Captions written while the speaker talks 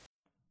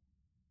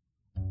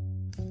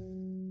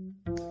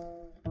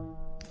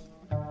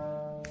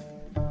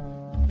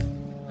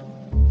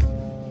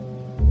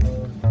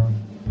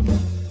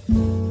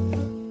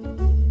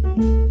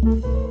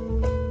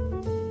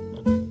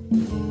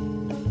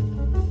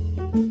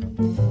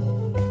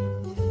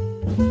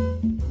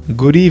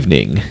Good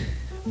evening.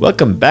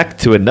 Welcome back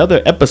to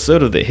another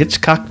episode of the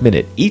Hitchcock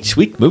Minute. Each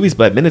week, Movies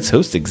by Minutes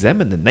hosts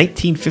examine the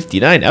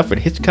 1959 Alfred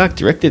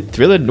Hitchcock-directed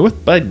thriller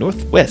North by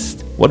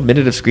Northwest. 1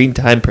 minute of screen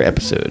time per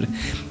episode.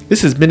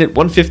 This is minute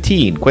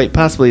 115, quite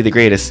possibly the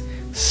greatest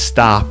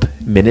stop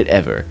minute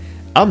ever.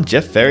 I'm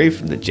Jeff Ferry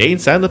from the Jay and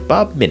Silent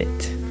Bob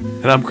Minute.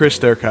 And I'm Chris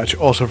Derkach,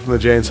 also from the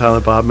Jay and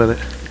Silent Bob Minute.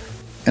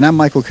 And I'm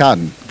Michael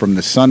Cotton from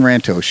the Sun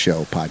Ranto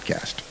Show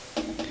podcast.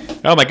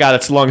 Oh my god,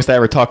 that's the longest I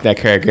ever talked that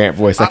Cary Grant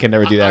voice. I can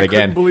never do that again.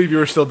 I couldn't believe you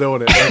were still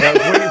doing it. Like, I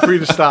was waiting for you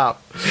to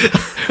stop.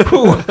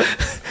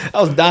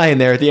 I was dying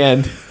there at the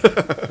end.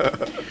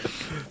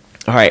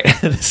 All right,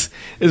 this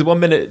is 1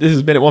 minute. This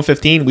is minute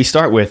 115. We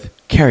start with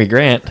Cary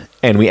Grant,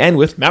 and we end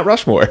with Mount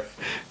Rushmore.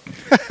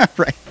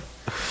 Right.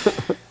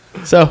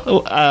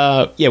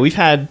 So, we've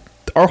had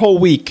our whole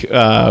week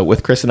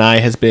with Chris and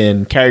I has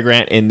been Cary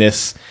Grant in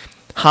this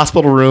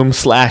hospital room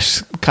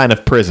 / kind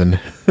of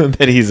prison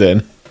that he's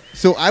in.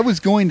 So I was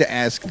going to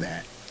ask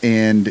that,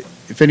 and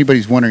if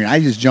anybody's wondering,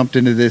 I just jumped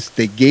into this.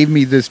 They gave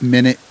me this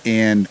minute,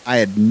 and I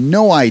had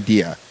no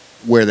idea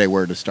where they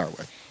were to start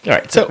with. All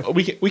right, so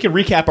we can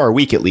recap our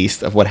week at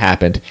least of what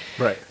happened.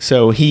 Right.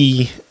 So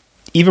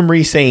Eva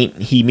Marie Saint,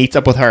 he meets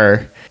up with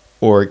her,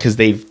 or because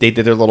they did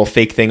their little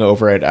fake thing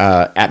over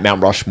at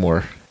Mount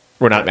Rushmore,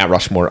 or not Mount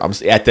Rushmore,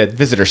 at the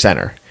visitor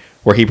center,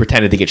 where he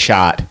pretended to get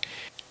shot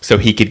so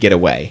he could get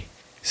away.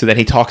 So then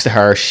he talks to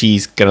her.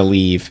 She's gonna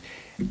leave.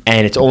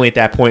 And it's only at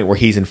that point where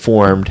he's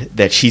informed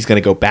that she's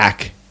going to go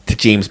back to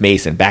James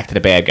Mason, back to the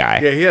bad guy.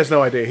 Yeah, he has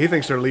no idea. He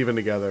thinks they're leaving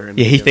together.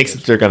 Yeah, he thinks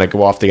that they're going to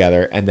go off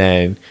together. And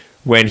then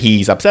when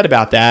he's upset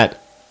about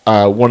that,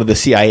 one of the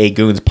CIA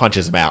goons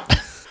punches him out.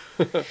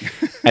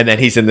 And then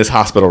he's in this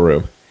hospital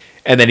room.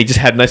 And then he just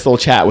had a nice little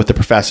chat with the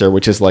professor,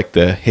 which is like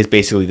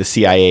basically the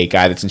CIA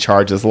guy that's in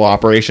charge of this little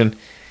operation.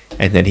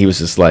 And then he was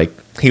just like,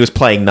 he was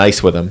playing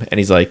nice with him. And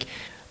he's like,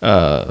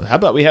 how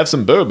about we have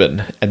some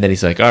bourbon? And then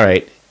he's like, all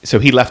right. So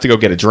he left to go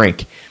get a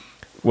drink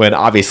when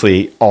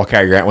obviously all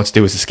Cary Grant wants to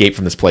do is escape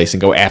from this place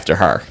and go after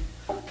her.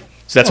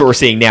 So that's what we're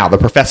seeing now. The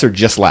professor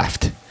just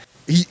left.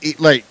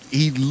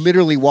 He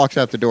literally walks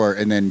out the door,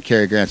 and then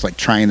Cary Grant's like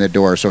trying the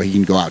door so he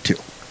can go out too.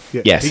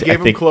 Yeah, yes, he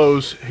gave him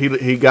clothes.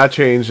 He got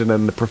changed, and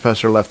then the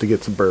professor left to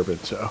get some bourbon.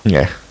 So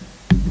yeah.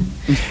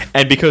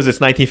 And because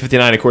it's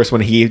 1959, of course, when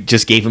he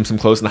just gave him some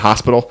clothes in the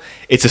hospital,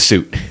 it's a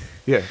suit.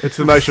 Yeah, it's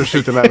a nicer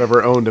suit than I've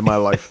ever owned in my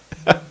life.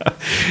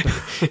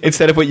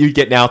 Instead of what you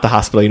get now at the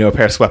hospital, a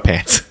pair of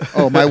sweatpants.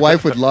 Oh, my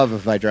wife would love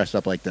if I dressed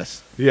up like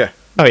this. Yeah.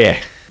 Oh, yeah.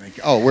 Like,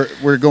 oh,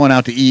 we're going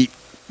out to eat.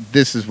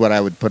 This is what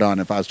I would put on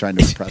if I was trying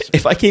to impress her.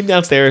 If I came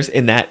downstairs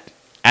in that,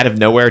 out of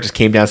nowhere, just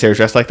came downstairs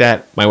dressed like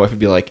that, my wife would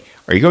be like,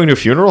 are you going to a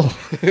funeral?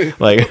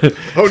 Like,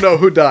 oh, no,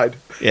 who died?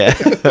 Yeah.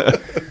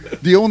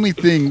 The only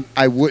thing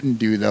I wouldn't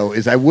do, though,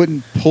 is I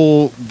wouldn't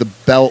pull the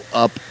belt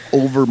up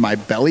over my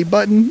belly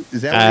button.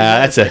 Is that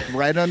what that's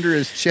right under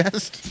his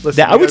chest?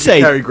 Listen, I would say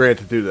Cary Grant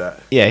to do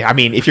that. Yeah, I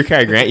mean, if you're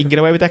Cary Grant, you can get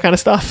away with that kind of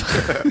stuff.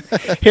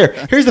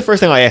 Here's the first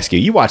thing I ask you.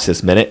 You watch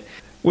this minute.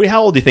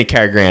 How old do you think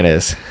Cary Grant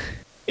is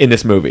in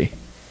this movie?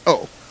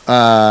 Oh,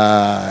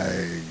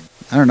 I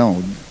don't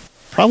know.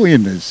 Probably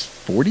in his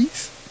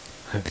 40s?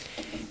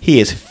 He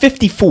is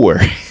 54.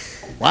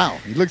 Wow,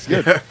 he looks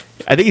good.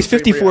 I think he's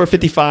 54 or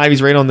 55.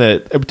 He's right on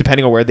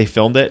depending on where they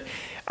filmed it.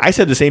 I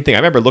said the same thing. I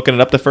remember looking it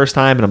up the first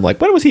time, and I'm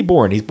like, when was he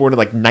born? He's born in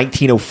like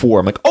 1904.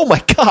 I'm like, oh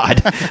my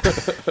God.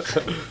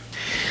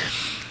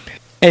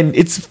 And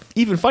it's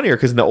even funnier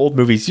because in the old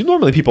movies,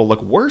 normally people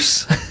look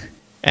worse.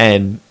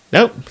 And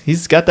nope,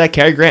 he's got that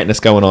Cary Grantness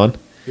going on.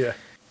 Yeah.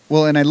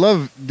 Well, and I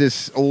love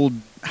this old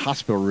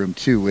hospital room,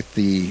 too, with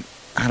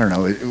I don't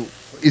know,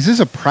 is this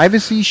a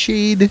privacy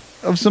shade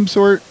of some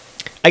sort?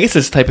 I guess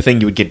it's the type of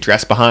thing you would get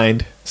dressed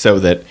behind so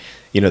that,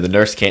 the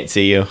nurse can't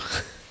see you.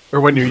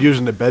 Or when you're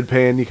using the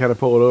bedpan, you kind of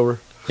pull it over.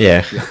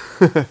 Yeah.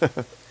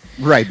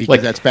 Right,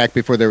 because that's back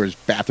before there was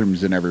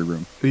bathrooms in every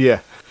room.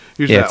 Yeah.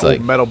 Using that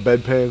old metal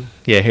bedpan.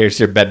 Yeah, here's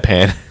your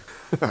bedpan.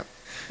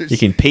 You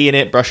can pee in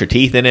it, brush your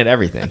teeth in it,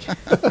 everything.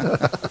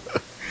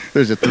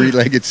 There's a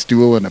 3-legged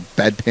stool and a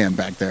bedpan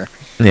back there.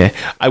 Yeah.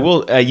 I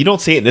will, you don't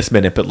see it in this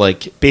minute, but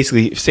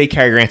basically, say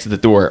Cary Grant's at the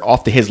door,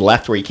 off to his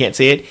left where you can't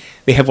see it,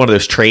 they have one of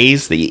those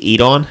trays that you eat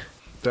on.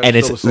 And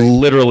it's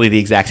literally the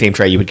exact same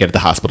tray you would get at the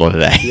hospital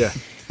today. Yeah.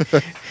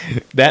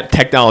 That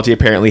technology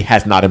apparently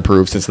has not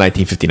improved since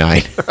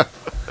 1959.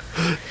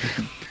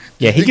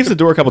 Yeah, he gives the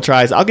door a couple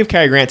tries. I'll give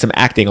Cary Grant some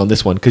acting on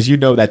this one because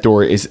that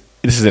door this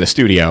is in a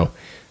studio.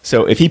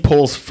 So if he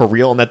pulls for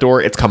real on that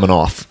door, it's coming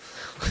off.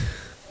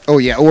 Oh,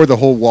 yeah, or the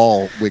whole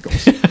wall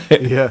wiggles.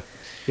 Yeah.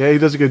 Yeah, he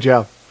does a good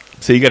job.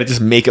 So you got to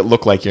just make it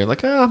look like you're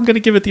like, I'm going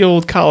to give it the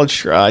old college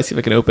try, see if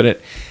I can open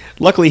it.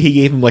 Luckily, he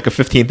gave him like a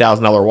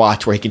 $15,000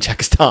 watch where he can check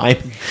his time.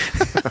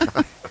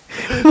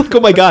 Like, oh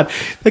my God,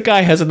 that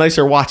guy has a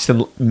nicer watch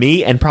than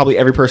me and probably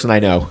every person I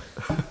know.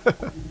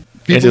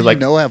 People you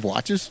know have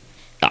watches?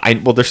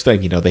 Well, they're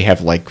saying, they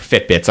have like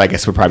Fitbits, I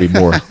guess would probably be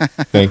more.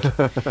 Think.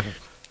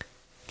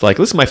 It's like,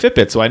 listen, my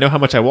Fitbit, so I know how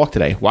much I walk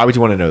today. Why would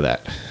you want to know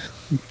that?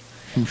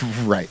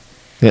 Right.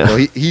 Yeah. Well,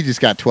 he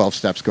just got 12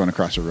 steps going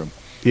across the room.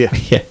 Yeah.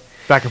 Yeah.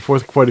 Back and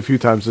forth quite a few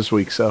times this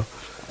week. So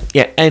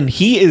Yeah, and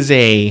he is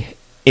a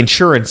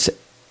insurance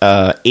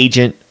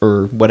agent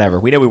or whatever.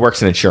 We know he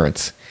works in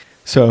insurance.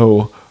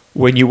 So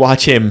when you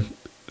watch him,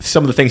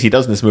 some of the things he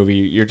does in this movie,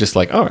 you're just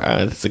like, oh,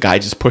 this is a guy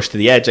just pushed to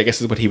the edge. I guess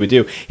is what he would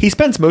do. He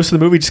spends most of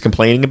the movie just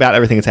complaining about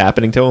everything that's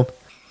happening to him.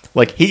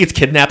 Like, he gets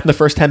kidnapped in the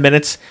first 10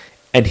 minutes,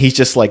 and he's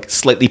just, like,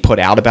 slightly put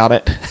out about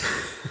it.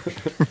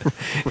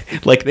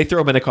 Like, they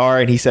throw him in a car,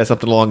 and he says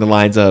something along the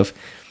lines of,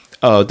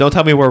 oh, don't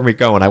tell me where we're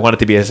going. I want it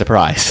to be a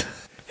surprise.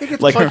 he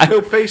gets Like, punched I in the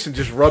hope- face and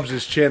just rubs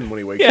his chin when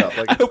he wakes Yeah, up.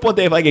 Like, I hope one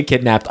day if I get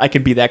kidnapped, I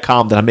can be that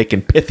calm that I'm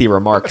making pithy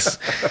remarks.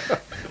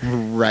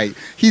 Right.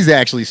 He's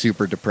actually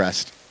super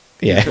depressed.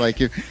 Yeah. Like,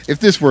 if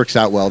this works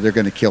out well, they're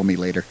going to kill me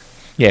later.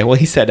 Yeah, well,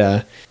 he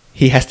said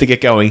he has to get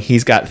going.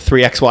 He's got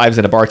 3 ex-wives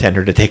and a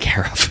bartender to take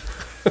care of.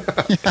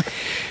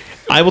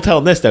 I will tell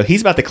him this, though.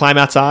 He's about to climb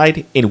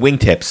outside in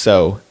wingtips,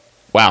 so,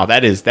 wow,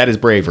 that is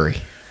bravery.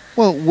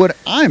 Well, what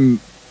I'm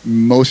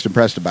most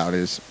impressed about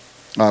is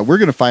we're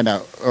going to find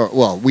out,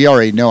 well, we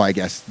already know, I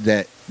guess,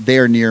 that they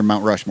are near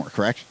Mount Rushmore,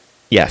 correct?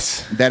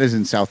 Yes. That is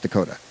in South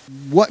Dakota.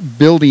 What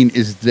building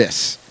is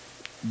this?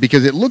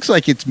 Because it looks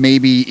like it's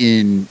maybe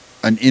in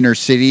an inner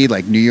city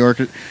like New York.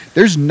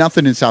 There's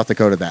nothing in South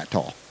Dakota that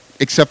tall,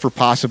 except for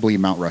possibly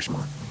Mount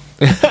Rushmore.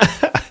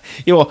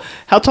 Yeah, well,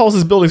 how tall is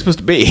this building supposed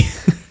to be?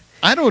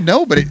 I don't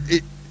know, but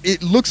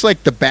it looks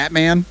like the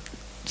Batman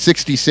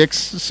 66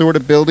 sort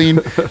of building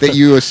that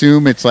you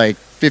assume it's like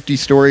 50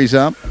 stories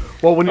up.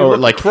 well, when you Or look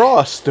like-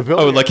 across the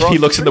building, Oh, like if across he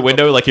the looks in the street,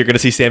 window, like you're going to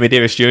see Sammy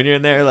Davis Jr.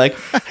 in there, like,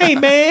 hey,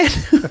 man.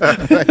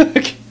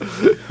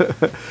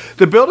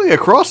 the building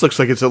across looks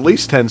like it's at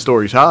least 10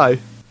 stories high.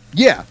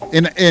 Yeah,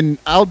 and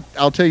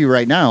I'll tell you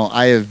right now,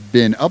 I have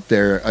been up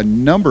there a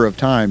number of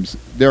times.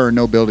 There are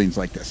no buildings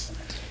like this.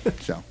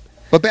 So,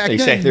 but back You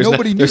say then, there's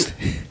nobody knew.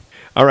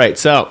 All right,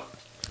 so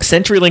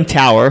CenturyLink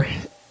Tower,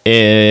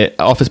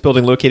 office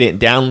building located in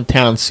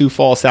downtown Sioux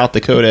Falls, South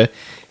Dakota.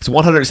 It's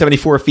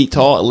 174 feet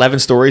tall, 11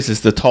 stories.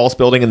 It's the tallest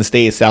building in the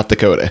state of South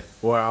Dakota.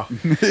 Wow.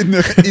 in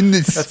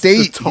the That's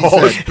state. the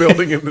tallest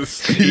building in the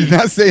state. He's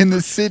not saying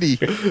the city.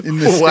 In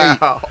the state.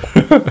 Wow.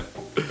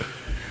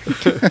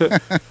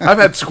 I've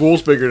had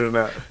schools bigger than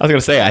that. I was going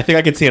to say, I think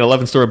I can see an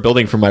 11-story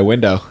building from my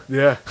window.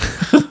 Yeah.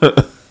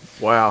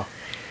 Wow.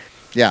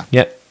 Yeah.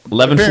 Yeah,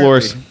 11 Apparently.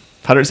 floors,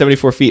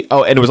 174 feet.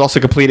 Oh, and it was also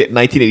completed in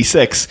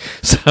 1986.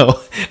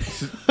 So,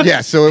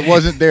 Yeah, so it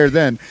wasn't there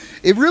then.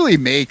 It really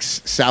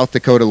makes South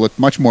Dakota look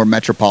much more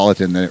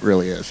metropolitan than it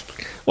really is.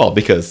 well,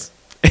 because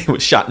it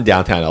was shot in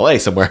downtown LA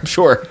somewhere, I'm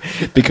sure.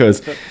 Because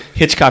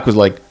Hitchcock was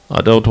like,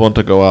 I don't want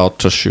to go out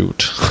to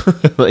shoot.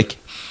 Like,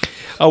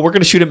 oh, we're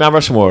going to shoot at Mount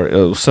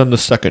Rushmore. Send the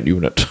second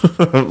unit.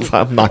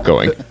 I'm not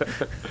going.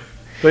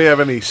 Do you have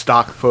any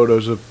stock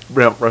photos of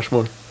Mount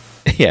Rushmore?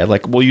 Yeah,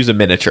 like, we'll use a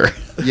miniature.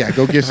 Yeah,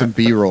 go get some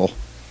B-roll.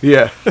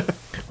 Yeah.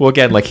 Well,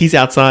 again, like, he's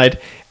outside,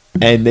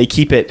 and they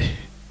keep it.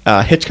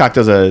 Hitchcock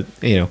does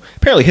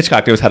apparently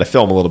Hitchcock knows how to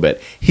film a little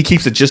bit. He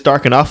keeps it just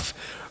dark enough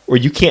where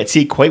you can't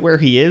see quite where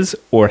he is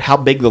or how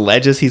big the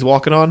ledge is he's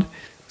walking on.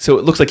 So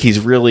it looks like he's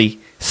really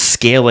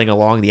scaling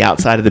along the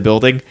outside of the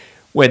building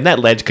when that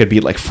ledge could be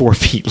like 4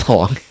 feet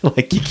long.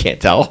 Like, you can't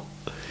tell.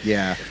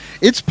 Yeah.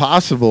 It's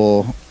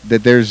possible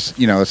that there's,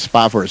 a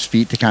spot for his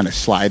feet to kind of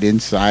slide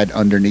inside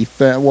underneath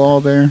that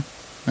wall there.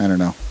 I don't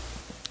know.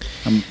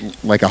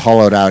 Like a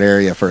hollowed out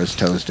area for his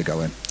toes to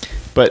go in.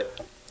 But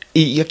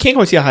you can't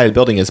quite see how high the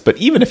building is. But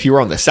even if you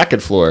were on the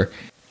second floor,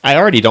 I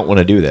already don't want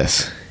to do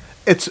this.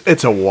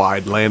 It's a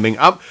wide landing.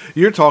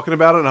 You're talking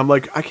about it, and I'm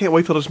like, I can't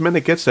wait till this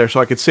minute gets there so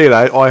I could see it.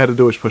 All I had to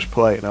do was push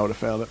play, and I would have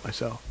found it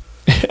myself.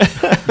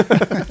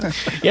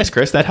 Yes,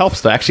 Chris, that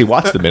helps to actually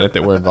watch the minute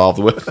that we're involved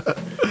with.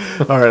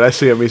 All right, I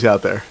see him. He's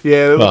out there.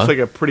 Yeah, it Well. looks like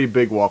a pretty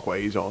big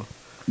walkway he's on.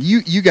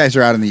 You guys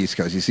are out on the East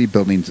Coast. You see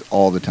buildings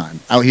all the time.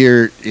 Out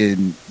here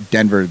in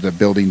Denver, the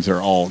buildings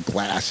are all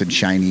glass and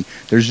shiny.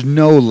 There's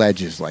no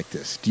ledges like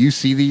this. Do you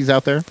see these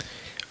out there?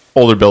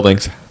 Older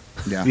buildings.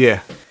 Yeah.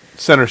 Yeah,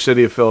 center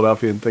city of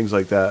Philadelphia and things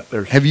like that.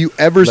 There's Have you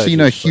ever seen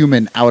a ledges, but-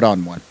 human out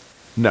on one?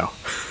 No.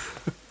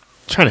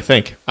 Trying to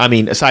think. I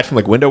mean, aside from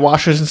like window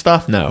washers and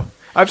stuff, no.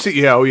 I've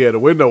seen, the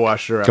window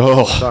washer out Oh.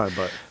 all the time,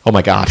 but Oh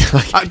my god.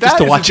 Like,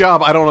 that is a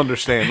job I don't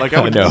understand. Like,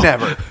 I would no.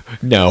 never.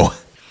 No.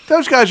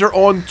 Those guys are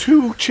on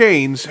 2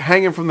 chains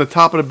hanging from the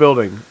top of the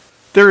building.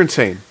 They're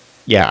insane.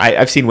 Yeah,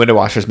 I've seen window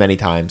washers many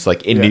times,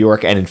 like in Yeah. New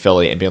York and in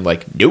Philly, and being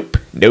like, nope,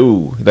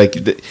 no, like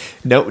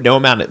no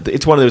amount.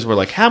 It's one of those where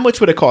like, how much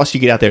would it cost you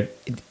to get out there?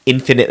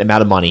 Infinite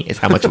amount of money is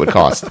how much it would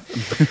cost.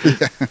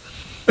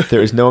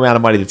 There is no amount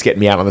of money that's getting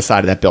me out on the side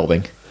of that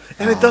building.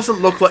 And it doesn't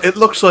look like, it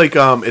looks like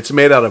it's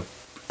made out of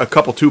a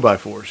couple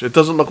 2x4s. It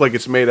doesn't look like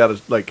it's made out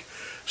of like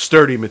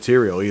sturdy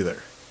material either.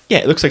 Yeah,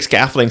 it looks like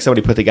scaffolding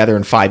somebody put together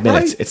in 5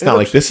 minutes. Right. It's It not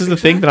like looks- this is the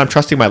thing that I'm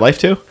trusting my life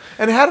to.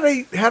 And how do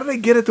they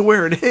get it to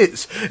where it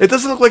is? It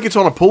doesn't look like it's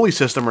on a pulley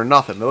system or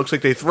nothing. It looks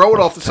like they throw it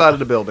off the side of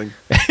the building.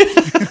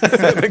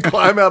 and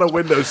climb out a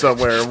window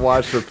somewhere and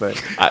watch the thing.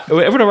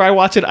 Whenever I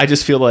watch it, I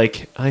just feel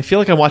like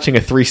I'm watching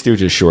a Three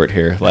Stooges short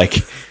here. Like,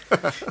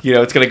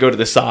 it's going to go to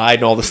the side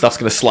and all the stuff's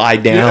going to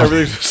slide down. Yeah,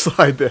 everything's just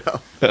slide down.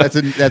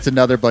 That's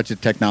another bunch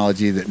of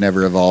technology that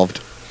never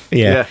evolved.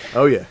 Yeah.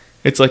 Oh yeah.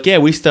 It's like,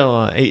 we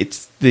still,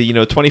 it's the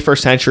 21st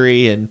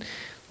century, and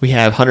we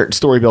have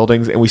 100-story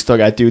buildings, and we still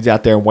got dudes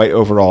out there in white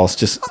overalls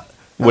just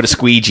with a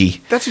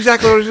squeegee. That's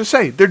exactly what I was going to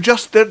say.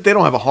 They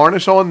don't have a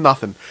harness on,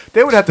 nothing.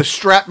 They would have to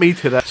strap me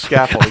to that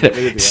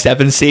scaffold.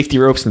 7 safety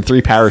ropes and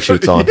 3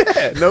 parachutes on.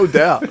 Yeah, no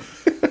doubt.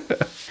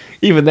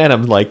 Even then,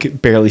 I'm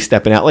like barely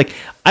stepping out. Like,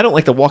 I don't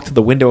like to walk to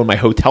the window in my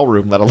hotel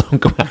room, let alone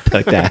go out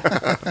like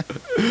that.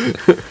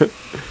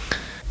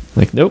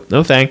 Like, nope,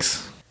 no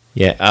thanks.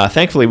 Yeah,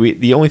 thankfully,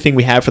 the only thing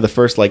we have for the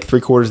first,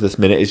 3/4 of this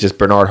minute is just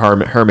Bernard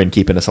Herrmann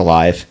keeping us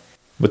alive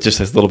with just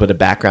this little bit of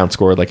background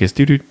score, like his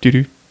doo-doo,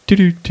 doo-doo,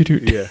 doo-doo, doo-doo.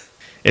 Yeah.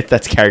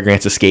 That's Cary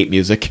Grant's escape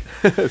music.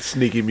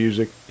 Sneaky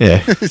music.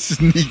 Yeah.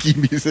 Sneaky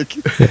music.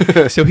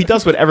 So he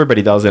does what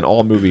everybody does in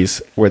all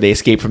movies where they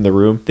escape from the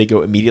room. They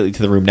go immediately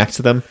to the room next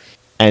to them,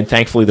 and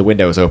thankfully the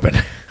window is open.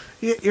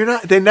 Yeah,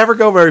 they never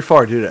go very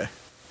far, do they?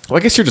 Well, I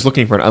guess you're just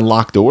looking for an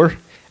unlocked door,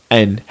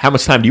 and how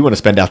much time do you want to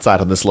spend outside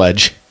on this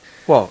ledge?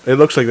 Well, it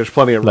looks like there's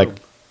plenty of room. Like,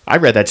 I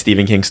read that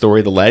Stephen King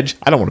story, The Ledge.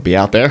 I don't want to be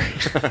out there.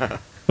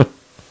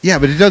 Yeah,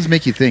 but it does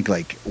make you think,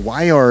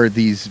 why are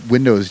these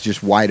windows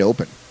just wide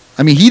open?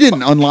 I mean, he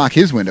didn't unlock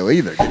his window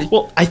either, did he?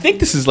 Well, I think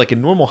this is like a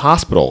normal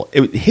hospital.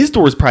 His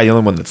door is probably the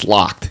only one that's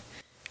locked.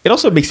 It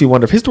also makes me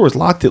wonder if his door is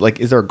locked,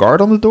 is there a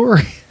guard on the door?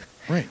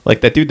 Right.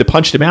 Like that dude that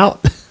punched him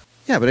out?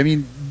 Yeah, but I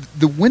mean,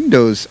 the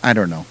windows, I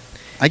don't know.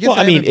 I guess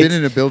I haven't been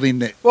in a building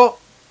that... Well,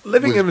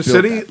 living was in the built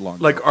city, that long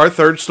like ago. our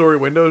 3rd-story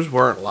windows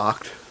weren't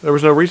locked. There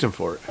was no reason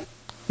for it.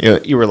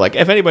 You were like,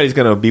 if anybody's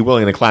going to be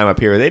willing to climb up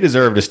here, they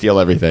deserve to steal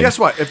everything. Guess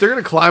what? If they're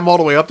going to climb all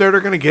the way up there,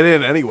 they're going to get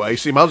in anyway.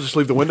 So you might as well just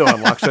leave the window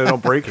unlocked so they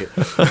don't break it.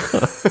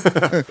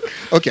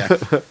 Okay,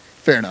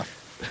 fair enough.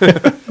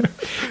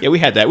 Yeah, we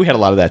had that. We had a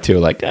lot of that too.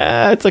 Like,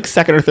 it's like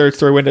 2nd or 3rd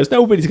story windows.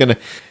 Nobody's going to...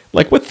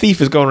 Like, what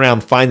thief is going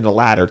around finding a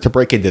ladder to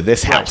break into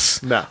this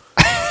house? No.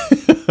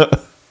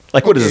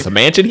 Like, what is this, a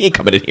mansion? He ain't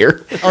coming in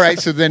here. All right,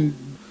 so then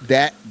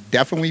that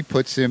definitely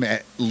puts him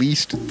at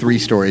least 3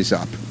 stories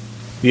up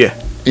Yeah.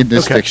 in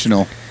this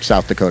fictional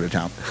South Dakota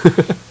town.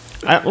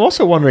 I'm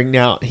also wondering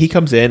now, he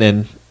comes in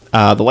and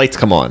the lights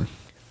come on.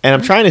 And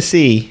I'm trying to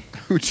see,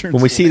 Who turns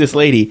when we the see this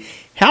lady,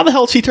 how the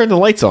hell did she turn the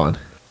lights on?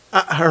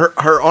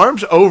 Her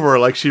arms over,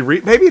 like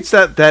maybe it's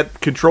that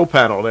control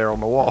panel there on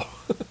the wall.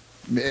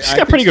 She's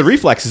got pretty good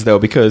reflexes, though,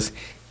 because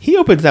he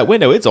opens that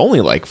window. It's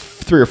only like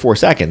 3 or 4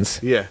 seconds.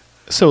 Yeah.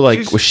 So, like,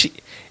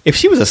 if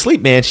she was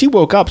asleep, man, she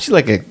woke up. She's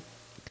like a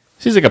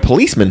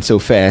policeman so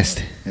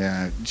fast.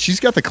 Yeah, she's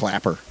got the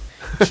clapper.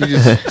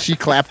 She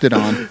clapped it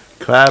on.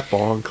 Clap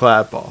on,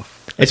 clap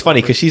off. It's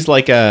funny because she's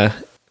like I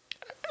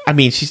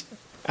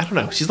don't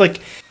know. She's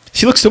like,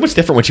 she looks so much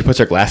different when she puts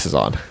her glasses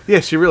on. Yeah,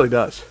 she really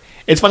does.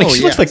 It's funny. Oh, She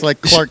yeah, looks it's like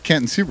Clark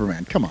Kent and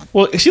Superman. Come on.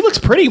 well, she looks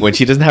pretty when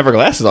she doesn't have her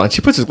glasses on.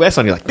 She puts her glasses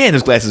on. You're like, man,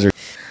 those glasses are.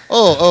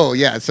 Oh,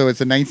 yeah. So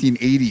it's a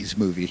 1980s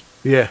movie.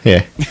 Yeah.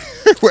 Yeah.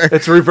 Where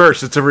It's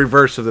reverse. It's a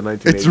reverse of the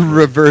 1980s. it's a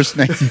reverse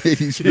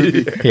 1980s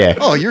movie. Yeah.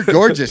 Oh, you're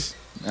gorgeous.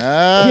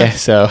 Yeah.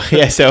 So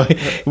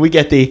we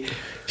get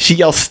she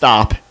yells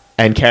stop,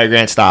 and Cary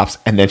Grant stops,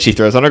 and then she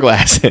throws on her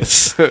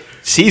glasses,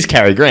 sees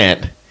Cary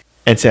Grant,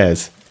 and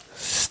says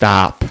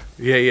stop.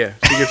 Yeah.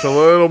 She gets a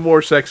little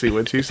more sexy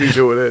when she sees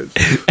who it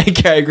is. And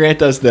Cary Grant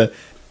does the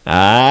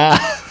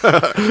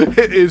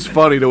It is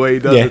funny the way he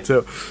does Yeah. it,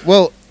 too.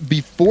 Well,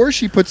 before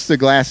she puts the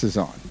glasses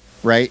on,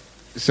 right?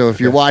 So if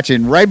you're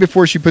watching right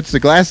before she puts the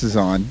glasses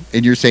on,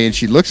 and you're saying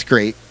she looks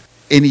great,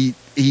 and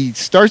he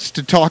starts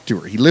to talk to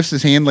her. He lifts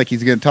his hand like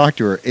he's going to talk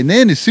to her, and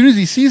then as soon as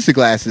he sees the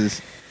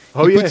glasses,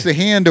 he puts the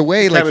hand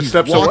away like Kinda he's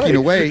steps walking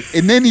away. away,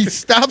 and then he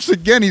stops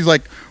again. He's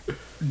like,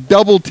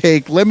 double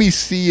take. Let me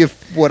see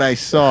if what I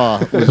saw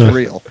was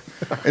real.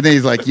 And then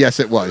he's like, yes,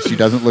 it was. She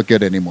doesn't look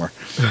good anymore.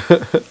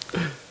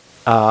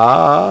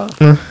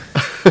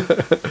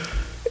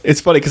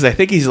 It's funny because I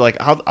think he's like,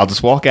 I'll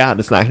just walk out and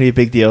it's not going to be a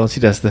big deal. And she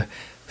does the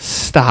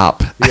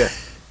stop. Yeah.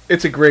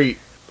 It's a great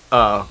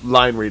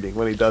line reading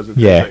when he does it.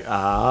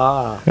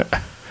 Yeah. It's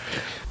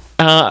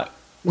like,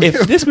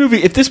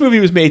 If this movie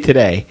was made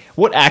today,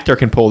 what actor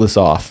can pull this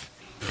off?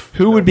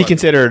 Who would be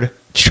considered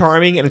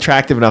charming and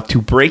attractive enough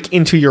to break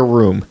into your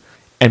room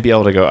and be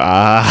able to go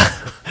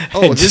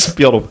and just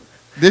be able to?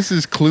 This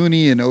is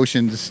Clooney in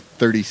Ocean's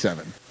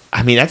 37.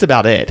 I mean, that's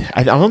about it.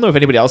 I don't know if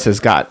anybody else has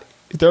got.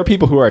 There are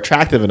people who are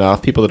attractive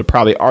enough, people that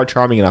probably are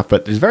charming enough,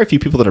 but there's very few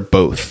people that are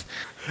both.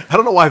 I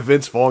don't know why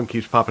Vince Vaughn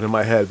keeps popping in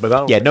my head, but I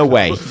don't. Yeah, no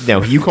way.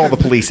 No, you call the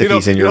police if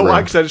he's in your You know why?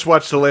 room. Because I just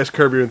watched the last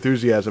Curb Your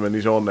Enthusiasm and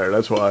he's on there.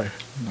 That's why.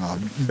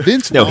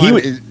 Vince No, he Vaughn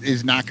would-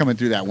 is not coming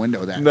through that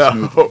window that No,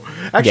 smooth.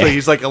 actually, Yeah.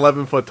 he's like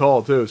 11 foot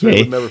tall too, so Yeah,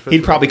 he would never fit.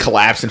 he'd probably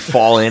collapse and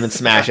fall in and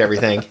smash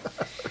everything.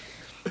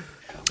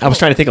 I was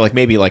trying to think of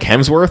maybe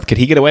Hemsworth. Could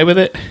he get away with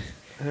it?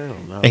 I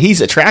don't know. And he's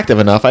attractive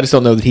enough. I just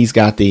don't know that he's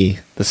got the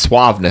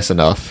suaveness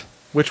enough.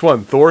 Which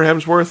one? Thor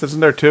Hemsworth? Isn't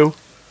there two?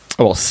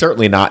 Well,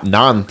 certainly not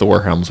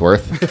non-Thor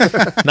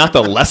Hemsworth. Not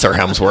the lesser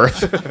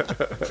Hemsworth.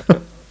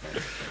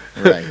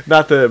 Right.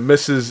 Not the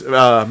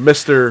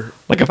Mr.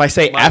 Like if I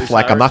say Miley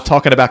Affleck, I'm Cyrus. not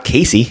talking about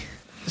Casey.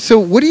 So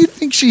what do you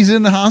think she's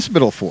in the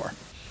hospital for?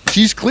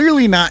 She's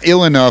clearly not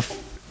ill enough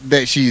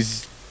that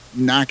she's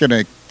not going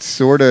to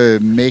sort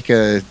of make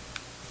a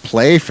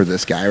play for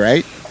this guy,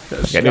 right?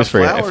 She's Got got news for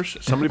you. flowers.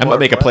 Somebody I bought might her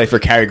make a play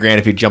flowers. for Cary Grant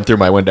if he jumped through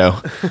my window.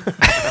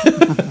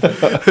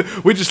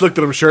 We just looked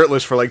at him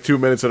shirtless for like 2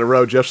 minutes in a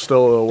row. Jeff's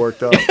still a little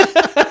worked up.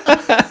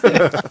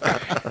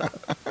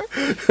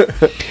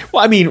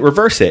 Well, I mean,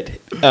 reverse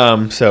it.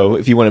 So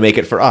if you want to make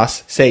it for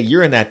us, say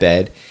you're in that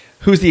bed.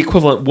 Who's the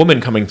equivalent woman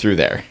coming through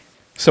there?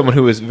 Someone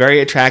who is very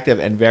attractive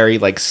and very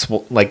like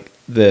suave,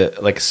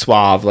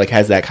 like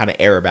has that kind of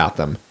air about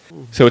them.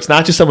 So it's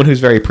not just someone who's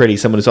very pretty.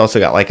 Someone who's also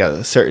got like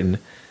a certain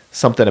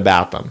something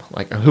about them.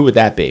 Like who would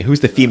that be? Who's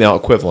the female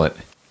equivalent?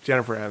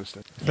 Jennifer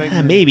Aniston.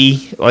 Yeah,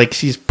 maybe. Like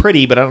she's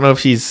pretty, but I don't know if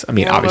she's. I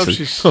mean, Yeah, I don't know if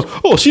obviously.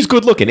 she's- Oh, she's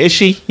good looking, is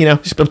she? You know,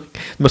 she's been the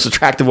most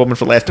attractive woman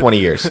for the last 20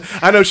 years.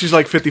 I know she's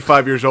like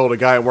 55 years old. A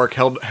guy at work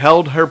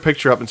held her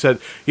picture up and said,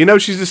 "You know,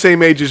 she's the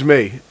same age as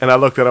me." And I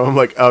looked at him. I'm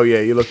like, "Oh yeah,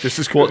 you look just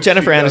as good." Well, as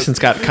Jennifer she does." Aniston's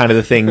got kind of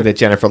the thing that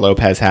Jennifer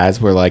Lopez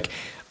has, where like,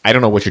 I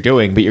don't know what you're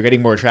doing, but you're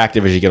getting more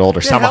attractive as you get older.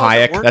 Yeah, Salma how does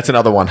it Hayek, work? that's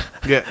another one.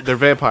 Yeah, they're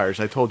vampires.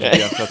 I told you,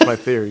 Jeff. That's my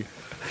theory.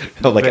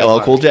 Like LL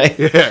Cool J.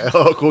 Yeah,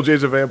 oh, Cool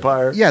J's a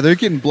vampire. Yeah, they're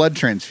getting blood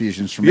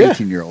transfusions from Yeah.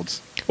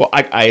 18-year-olds. Well,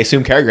 I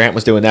assume Cary Grant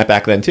was doing that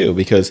back then too,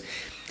 because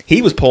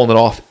he was pulling it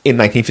off in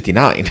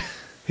 1959.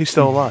 He's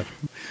still alive.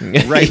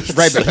 Right,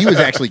 right, but he was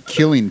actually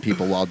killing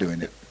people while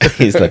doing it.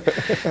 He's like,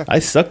 I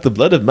suck the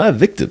blood of my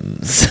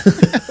victims.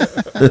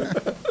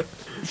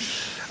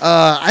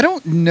 I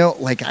don't know,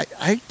 like,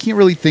 I can't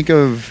really think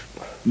of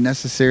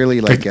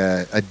necessarily like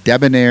a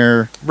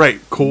debonair. Right,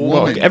 cool.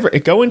 Woman.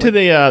 Go into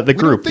the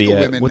group. think of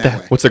women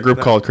that way. What's the group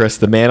called, Chris?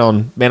 The man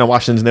on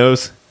Washington's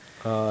Nose.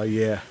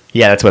 Yeah.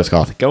 Yeah, that's what it's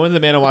called. Go into the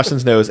man on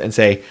Washington's Nose and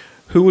say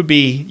who would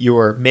be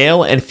your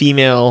male and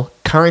female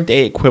current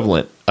day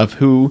equivalent of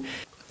who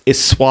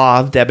is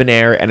suave,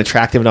 debonair, and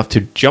attractive enough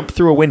to jump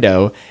through a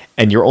window,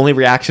 and your only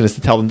reaction is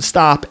to tell them to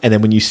stop, and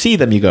then when you see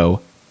them, you go,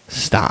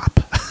 stop.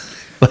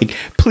 Like,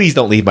 please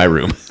don't leave my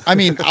room. I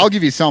mean, I'll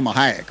give you Selma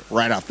Hayek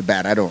right off the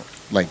bat. I don't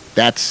like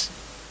that's.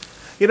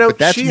 You know, But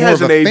that's she more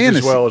hasn't of a aged as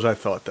fantasy. well as I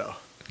thought, though.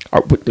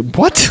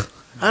 What?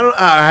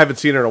 I haven't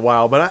seen her in a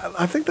while, but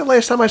I think the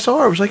last time I saw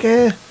her, I was like,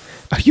 eh.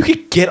 You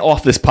could get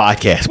off this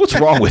podcast. What's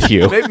wrong with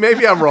you?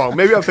 Maybe I'm wrong.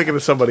 Maybe I'm thinking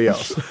of somebody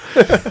else.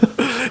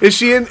 Is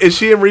she in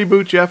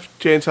Reboot, Jeff?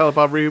 Jay and Silent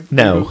Bob Reboot?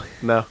 No.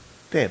 No.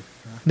 Damn.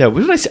 No,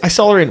 what did I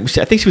saw her in.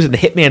 I think she was in The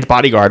Hitman's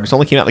Bodyguard, which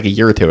only came out like a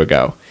year or two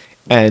ago.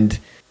 And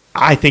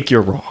I think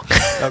you're wrong.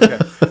 Okay.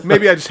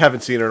 Maybe I just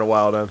haven't seen her in a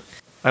while then.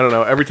 I don't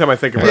know. Every time I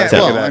think of her, Yeah, I think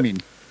of well, that. I mean,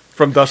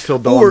 From Dusk Till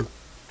Dawn. Or-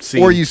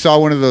 scene. or you saw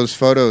one of those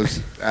photos.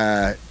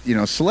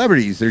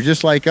 Celebrities. They're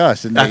just like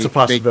us, and That's a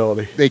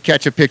possibility. They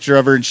catch a picture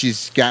of her, and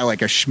she's got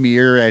like a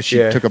smear as she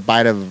Yeah. took a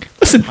bite of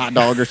Listen, hot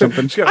dog or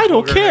something. She's got a I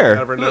don't booger care.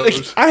 out of her Like,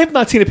 nose. I have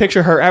not seen a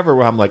picture of her ever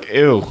where I'm like,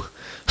 ew.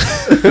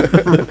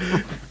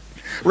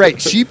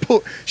 Right.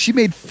 She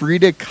made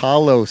Frida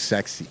Kahlo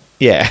sexy.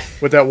 Yeah.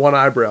 With that one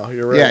eyebrow.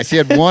 You're right. Yeah, she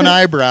had one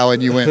eyebrow,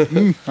 and you went,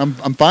 I'm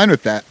fine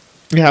with that.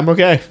 Yeah, I'm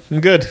okay. I'm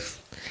good.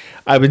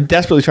 I've been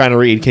desperately trying to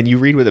read. Can you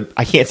read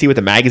I can't see what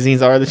the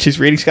magazines are that she's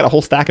reading. She's got a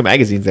whole stack of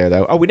magazines there,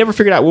 though. Oh, we never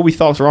figured out what we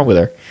thought was wrong with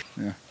her.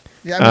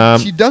 Yeah, I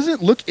mean, she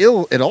doesn't look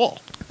ill at all.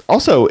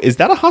 Also, is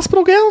that a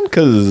hospital gown?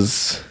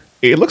 Because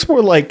it looks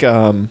more like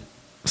some,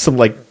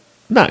 like,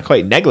 not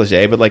quite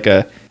negligee, but like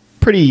a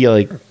pretty,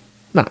 like,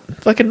 not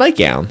like a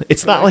nightgown.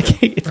 It's not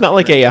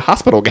like a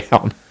hospital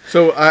gown.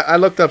 So I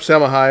looked up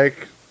Selma Hayek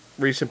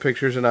recent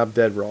pictures, and I'm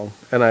dead wrong.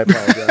 And I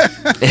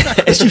apologize.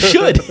 As you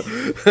should.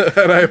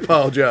 And I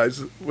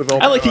apologize with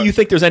all I like that you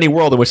think there's any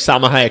world in which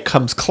Salma Hayek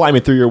comes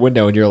climbing through your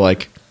window and you're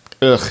like,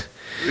 ugh.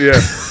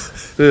 Yeah.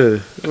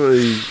 Ugh.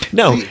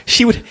 No,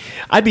 she would.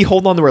 I'd be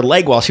holding on to her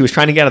leg while she was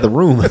trying to get out of the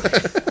room.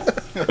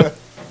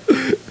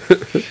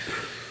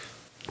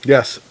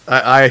 Yes,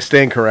 I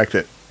stand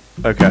corrected.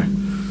 Okay.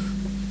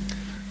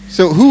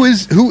 So who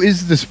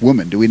is this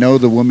woman? Do we know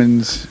the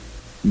woman's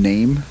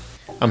name?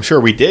 I'm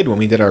sure we did when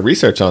we did our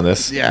research on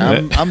this.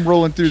 Yeah, I'm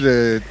rolling through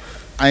the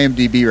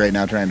IMDb right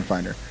now trying to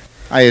find her.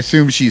 I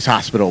assume she's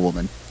hospital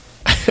woman.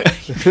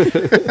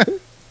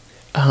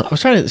 I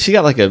was trying to. She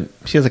has like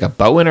a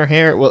bow in her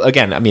hair. Well,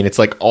 again, I mean, it's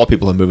like all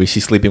people in movies.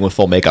 She's sleeping with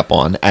full makeup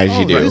on, as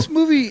you do. This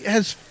movie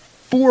has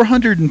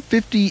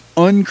 450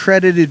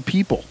 uncredited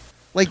people.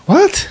 Like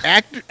What?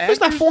 There's There's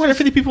not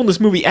 450 people in this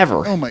movie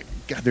ever. Oh my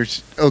god,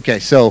 there's okay,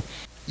 so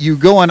you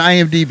go on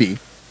IMDb,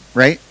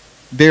 right?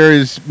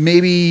 There's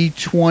maybe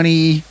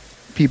 20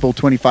 people,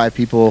 25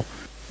 people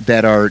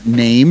that are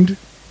named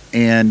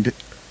and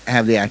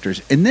have the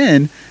actors. And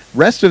then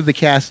rest of the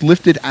cast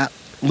listed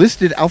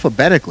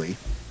alphabetically,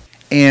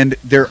 and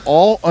they're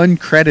all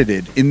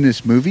uncredited in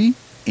this movie,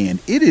 and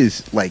it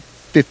is like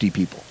 50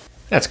 people.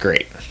 That's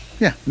great.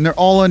 Yeah, and they're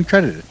all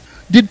uncredited.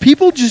 Did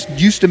people just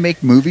used to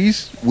make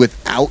movies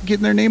without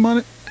getting their name on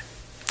it?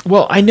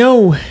 Well, I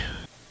know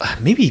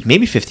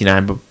maybe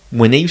 59, but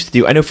when they used to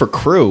do, I know for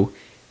crew,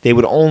 they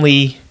would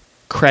only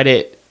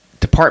credit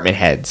department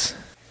heads.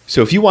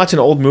 So if you watch an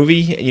old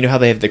movie and you know how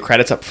they have the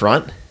credits up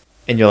front,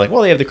 and you're like,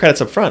 well, they have the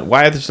credits up front.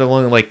 Why are there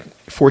only like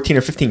 14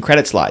 or 15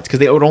 credit slides? Because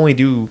they would only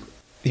do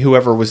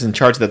whoever was in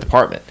charge of the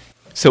department.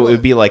 So it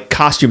would be like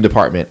costume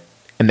department,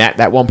 and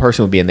that one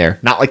person would be in there,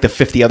 not like the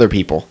 50 other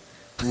people.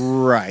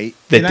 Right.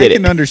 That And did I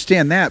can it.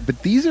 understand that,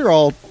 but these are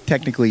all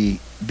technically,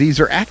 these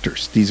are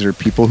actors. These are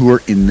people who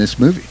are in this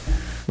movie.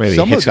 Maybe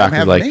Some Hitchcock of them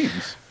have was like,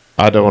 names.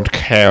 I don't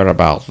care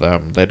about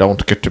them. They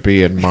don't get to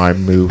be in my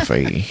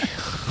movie.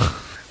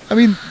 I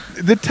mean,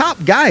 the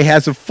top guy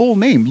has a full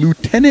name,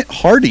 Lieutenant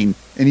Harding,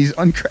 and he's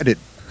uncredited.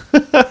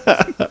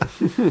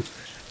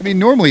 I mean,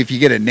 normally if you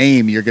get a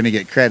name, you're going to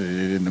get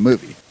credited in the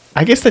movie.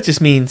 I guess that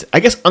just means, I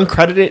guess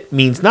uncredited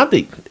means not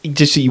that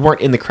just you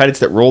weren't in the credits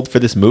that rolled for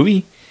this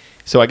movie.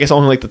 So I guess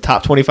only like the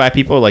top 25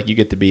 people, like you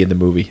get to be in the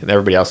movie, and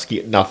everybody else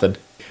get nothing.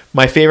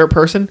 My favorite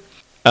person,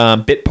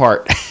 Bit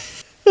Part.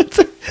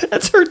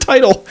 That's her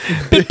title.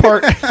 Bit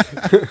Part.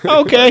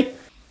 Okay.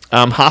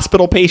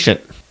 Hospital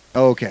patient.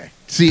 Okay.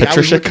 See, Patricia I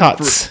was looking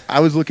Cutts. I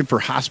was looking for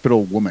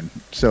hospital woman.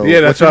 So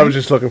Yeah, what's that's her what I name? was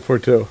just looking for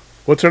too.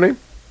 What's her name?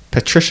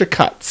 Patricia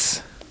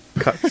Cutts.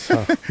 Cuts.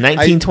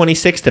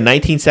 1926 to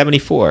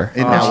 1974.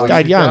 And now she we-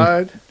 died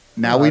young.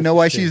 Now we know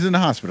why she's in the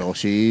hospital.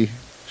 She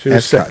was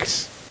has sick.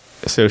 cuts.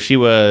 So she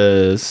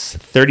was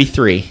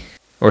 33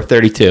 or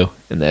 32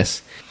 in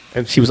this.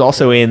 And She was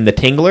also in The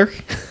Tingler,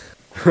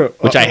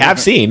 which I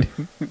have seen.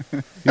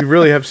 You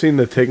really have seen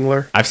the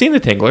Tingler? I've seen The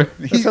Tingler.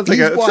 That sounds like,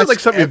 it sounds like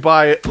something you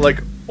buy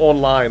like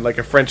online, like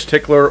a French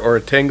tickler or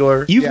a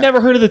Tingler. You've Yeah.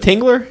 never heard of The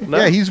Tingler? No.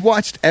 Yeah, he's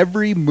watched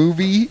every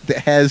movie that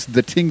has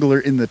the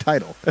Tingler in the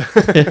title.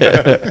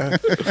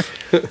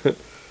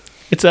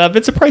 It's a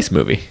Vincent Price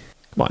movie.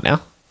 Come on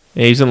now.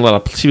 Yeah, she was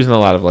in a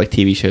lot of like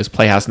TV shows,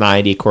 Playhouse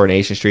 90,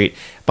 Coronation Street,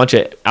 a bunch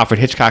of Alfred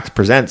Hitchcock's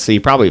Presents, so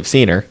you probably have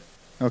seen her.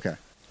 Okay.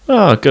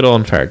 Oh, good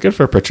old fair. Good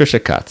for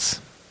Patricia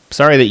Cutts.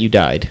 Sorry that you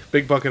died.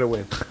 Big bucket of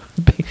wind.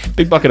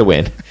 Big bucket of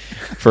wind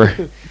for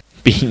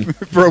being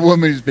For a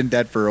woman who's been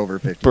dead for over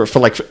 50. for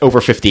like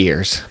over 50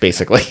 years,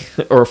 basically,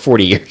 or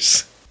 40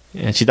 years.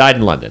 And she died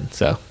in London,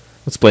 so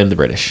let's blame the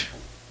British.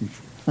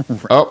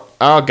 Oh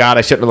God,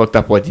 I shouldn't have looked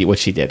up what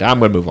she did. I'm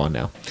going to move on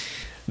now.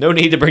 No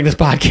need to bring this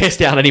podcast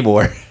down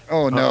anymore.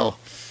 Oh, no.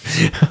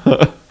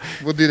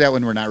 We'll do that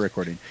when we're not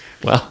recording.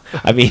 Well,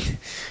 I mean,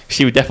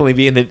 she would definitely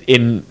be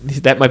in.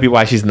 That might be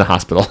why she's in the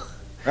hospital.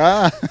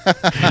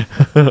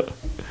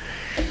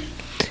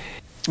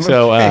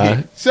 So,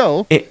 Okay,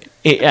 so,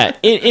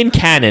 in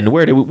canon,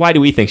 why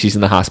do we think she's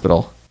in the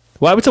hospital?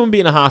 Why would someone be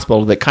in a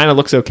hospital that kind of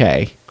looks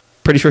okay?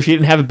 Pretty sure she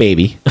didn't have a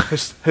baby.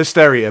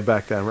 Hysteria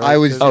back then, right? I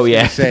was just Oh,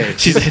 yeah. gonna say,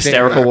 She's a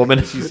hysterical woman.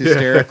 She's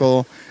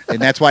hysterical, and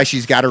that's why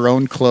she's got her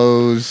own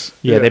clothes.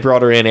 Yeah, they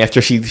brought her in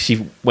after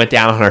she went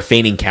down on her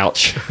fainting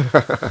couch.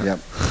 Yep.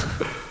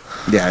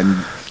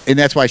 Yeah, and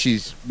that's why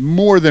she's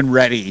more than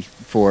ready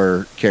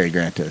for Cary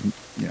Grant to,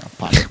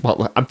 pop.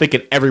 Well, I'm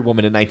thinking every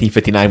woman in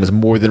 1959 was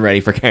more than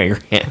ready for Cary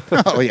Grant.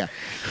 Oh, yeah.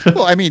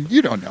 Well, I mean,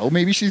 you don't know.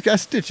 Maybe she's got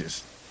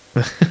stitches.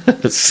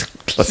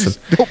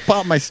 Listen, Don't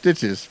pop my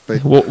stitches.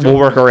 But we'll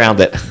work around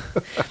it.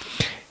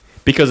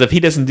 Because if he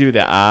doesn't do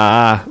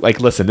that,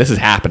 listen, this is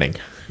happening.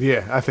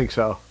 Yeah, I think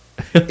so.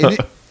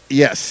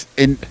 yes,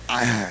 and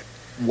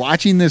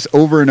watching this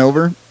over and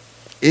over,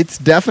 it's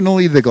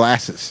definitely the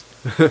glasses.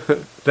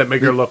 That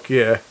make her look,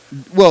 yeah.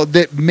 Well,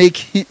 that make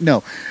him,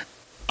 no.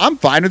 I'm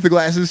fine with the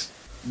glasses.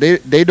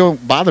 They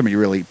don't bother me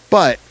really,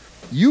 but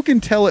you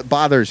can tell it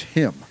bothers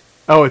him.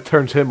 Oh, it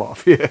turns him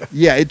off, yeah.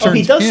 Yeah, it turns.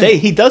 He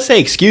does say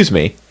excuse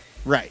me.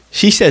 right.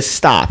 She says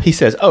stop. He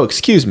says, "Oh,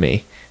 excuse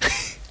me,"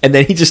 and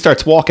then he just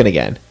starts walking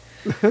again.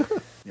 Yeah.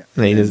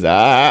 And he just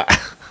Right.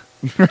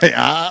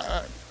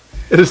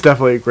 It is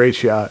definitely a great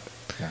shot.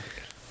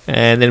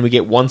 and then we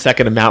get 1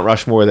 second of Mount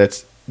Rushmore.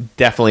 That's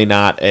definitely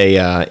not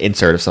a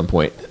insert of some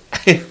point.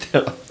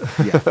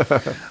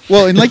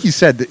 Well, and like you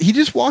said, he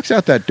just walks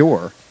out that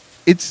door.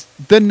 It's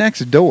the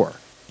next door.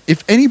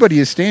 If anybody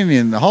is standing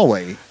in the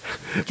hallway,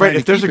 Right, trying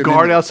if to there's keep a him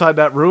guard in- outside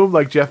that room,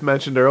 like Jeff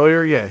mentioned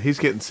earlier, yeah, he's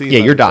getting seen. Yeah,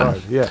 by you're the done.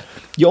 guard. Yeah.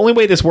 The only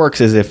way this works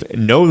is if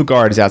no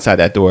guard is outside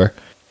that door,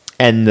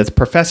 and the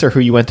professor who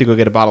you went to go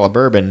get a bottle of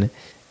bourbon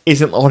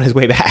isn't on his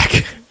way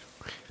back.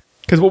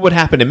 Because what would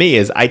happen to me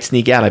is I'd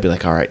sneak out. I'd be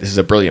like, all right, this is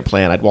a brilliant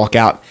plan. I'd walk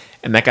out,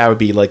 and that guy would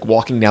be like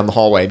walking down the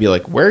hallway. I'd be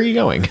like, where are you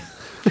going?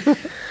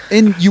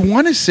 And you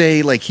want to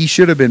say like he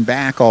should have been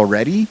back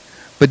already,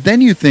 but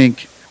then you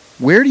think,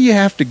 where do you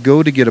have to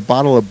go to get a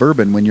bottle of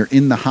bourbon when you're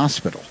in the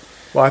hospital?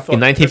 Well, I thought In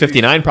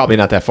 1959, probably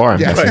not that far. I'm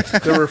Yeah. guessing.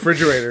 Right, the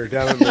refrigerator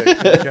down in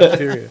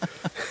the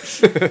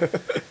cafeteria.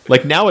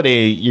 Like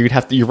nowadays,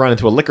 you run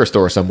into a liquor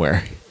store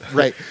somewhere.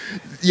 Right.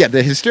 Yeah,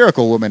 the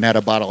hysterical woman had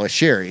a bottle of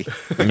sherry.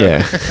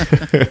 Yeah.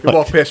 You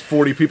walk past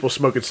 40 people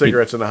smoking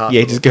cigarettes in the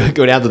hospital. Yeah, just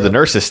go down to the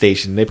nurse's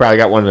station. They probably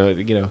got one,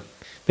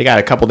 they got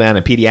a couple down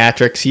in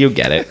pediatrics. You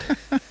get it.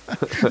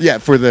 Yeah,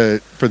 for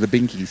the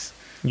binkies.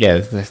 Yeah,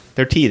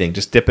 they're teething.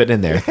 Just dip it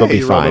in there. They'll be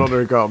You rub it fine. on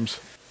their gums.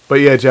 But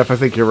yeah, Jeff, I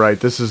think you're right.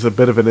 This is a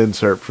bit of an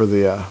insert for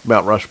the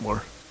Mount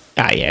Rushmore.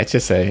 Yeah,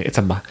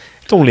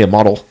 it's only a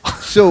model.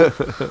 So,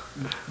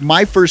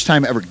 my first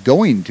time ever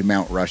going to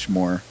Mount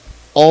Rushmore,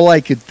 all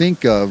I could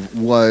think of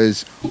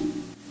was,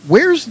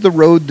 where's the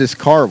road this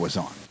car was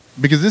on?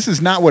 Because this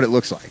is not what it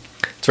looks like.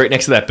 It's right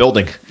next to that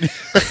building.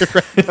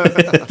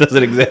 It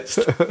doesn't exist.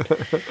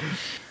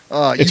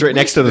 It's right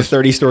next to the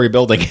 30-story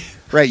building.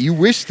 Right, you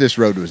wish this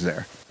road was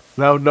there.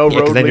 No Yeah, road.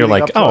 because then you're leading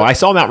like, up to oh, it. I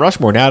saw Mount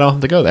Rushmore. Now I don't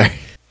have to go there.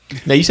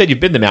 Now, you said you've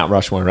been to Mount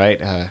Rushmore,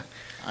 right?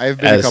 I've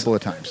been a As- couple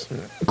of times.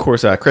 Of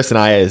course, Chris and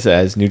I,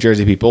 as New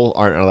Jersey people,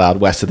 aren't allowed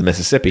west of the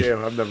Mississippi.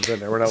 Yeah, I've never been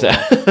there. We're not.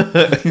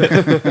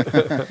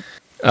 So-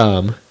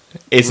 allowed.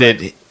 Is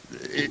it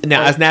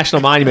now, as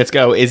national monuments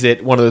go? Is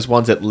it one of those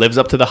ones that lives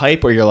up to the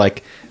hype, or you're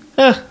like,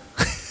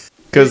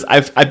 because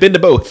I've been to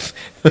both.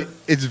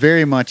 It's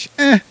very much,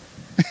 Yeah,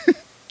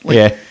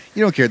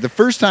 you don't care. The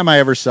first time I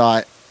ever saw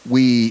it,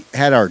 we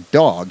had our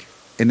dog,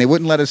 and they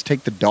wouldn't let us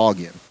take the dog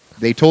in.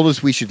 They told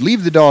us we should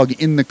leave the dog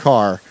in the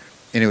car,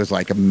 and it was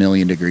like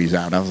 1,000,000 degrees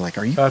out. I was like,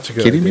 are you That's a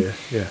good kidding idea. me?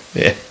 Yeah.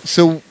 yeah.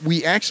 So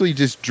we actually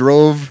just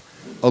drove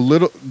a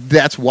little.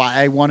 That's why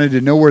I wanted to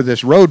know where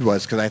this road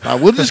was, because I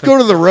thought we'll just go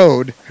to the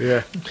road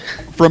Yeah.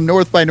 from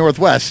North by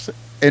Northwest,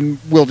 and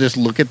we'll just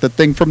look at the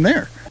thing from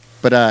there.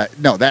 But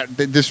no,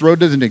 this road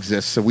doesn't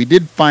exist. So we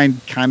did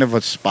find kind of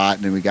a spot,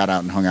 and then we got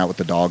out and hung out with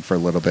the dog for a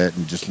little bit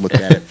and just looked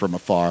at it from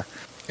afar.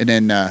 And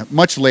then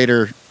much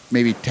later,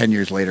 maybe 10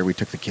 years later, we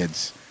took the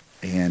kids.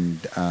 And,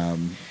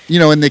 and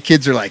the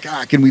kids are like,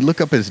 can we look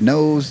up his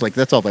nose? Like,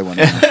 that's all they want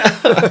to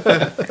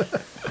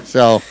know.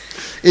 So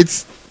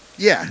it's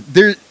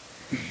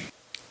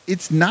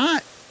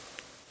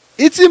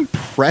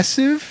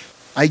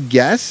impressive, I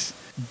guess,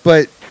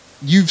 but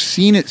you've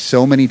seen it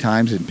so many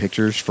times in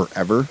pictures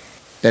forever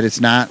that it's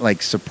not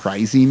like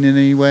surprising in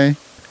any way.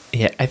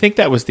 Yeah, I think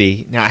that was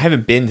now I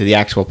haven't been to the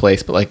actual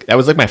place, but like that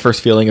was like my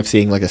first feeling of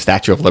seeing like a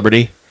Statue of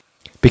Liberty,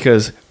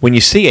 because when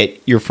you see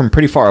it, you're from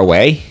pretty far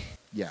away,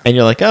 Yeah. and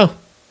you're like, oh,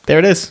 there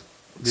it is.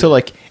 So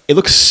like it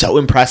looks so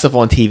impressive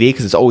on TV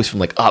because it's always from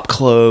like up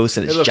close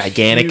and It it's looks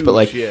gigantic, huge, but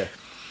like yeah.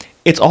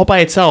 it's all by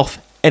itself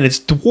and it's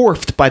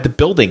dwarfed by the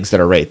buildings that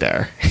are right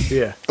there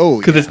Yeah. Oh,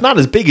 because yeah. it's not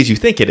as big as you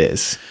think it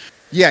is.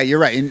 Yeah, you're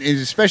right. And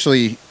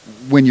especially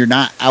when you're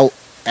not out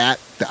at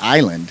the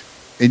island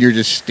and you're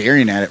just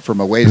staring at it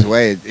from a ways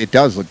away, it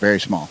does look very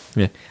small.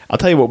 Yeah, I'll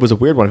tell you what was a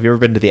weird one. Have you ever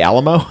been to the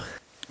Alamo?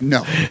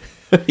 No.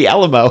 The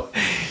Alamo.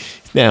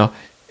 Now,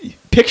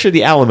 picture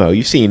the Alamo.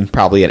 You've seen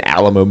probably an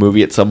Alamo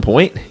movie at some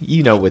point.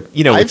 You know what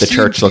I've the seen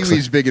church looks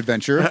Pee-wee's like. Big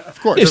Adventure, of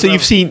course. Yeah, so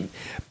you've seen,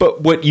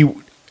 but what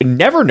you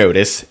never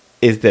notice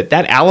is that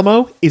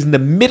Alamo is in the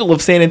middle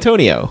of San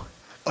Antonio.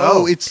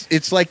 Oh,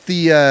 it's like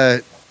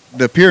the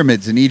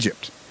pyramids in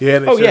Egypt. Yeah.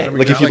 They Oh, said yeah, them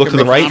like if again. you look to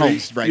the right.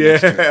 McDonald's right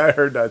next to it. Yeah, I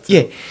heard that too.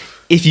 Yeah,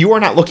 if you are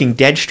not looking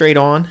dead straight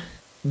on,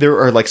 there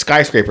are like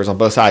skyscrapers on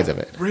both sides of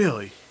it.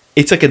 Really?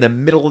 It's like in the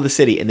middle of the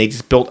city, and they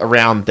just built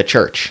around the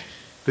church.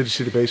 Did you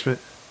see the basement?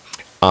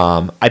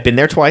 I've been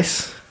there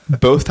twice.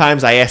 Both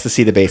times I asked to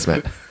see the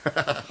basement. Wait,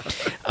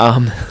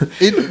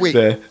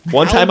 The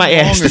one how time I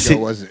asked long to see,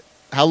 ago was it?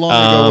 How long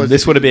ago was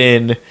this it? would have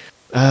been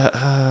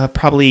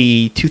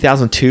probably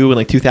 2002 and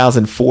like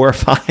 2004 or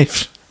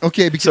 5.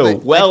 Okay, because So, I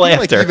well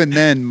feel after. like even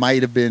then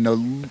might have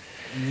been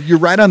you're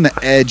right on the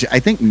edge. I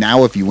think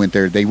now if you went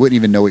there, they wouldn't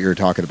even know what you were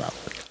talking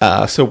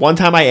about. So one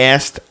time I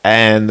asked,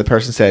 and the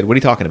person said, "What are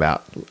you talking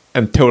about?"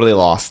 I'm totally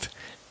lost.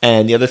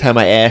 And the other time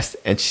I asked,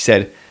 and she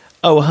said,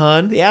 "Oh,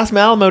 hon, the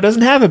Alamo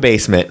doesn't have a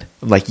basement."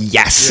 I'm like,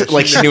 "Yes!"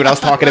 Like she knew what I was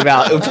talking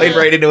about. It played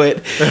right into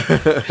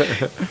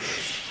it.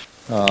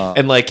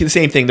 And like the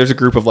same thing. There's a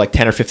group of like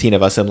 10 or 15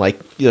 of us, and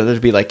like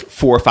there'd be like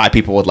 4 or 5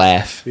 people would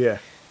laugh, Yeah.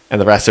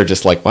 and the rest are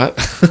just like, "What?"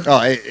 Oh,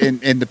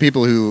 and the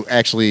people who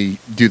actually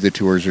do the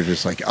tours are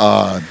just like,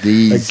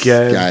 these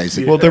Again. guys.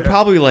 Yeah. Well, they're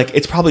probably like,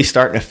 it's probably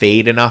starting to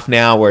fade enough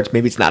now where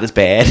maybe it's not as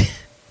bad.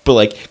 But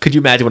like, could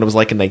you imagine what it was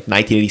like in like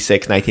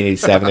 1986,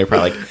 1987? They were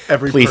probably like,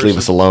 Every please leave person.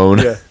 us alone.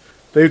 Yeah.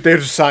 They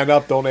just sign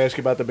up. Don't ask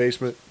about the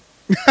basement.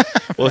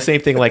 Well, the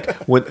same thing, like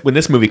when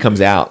this movie comes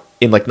out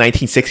in like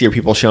 1960, are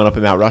people showing up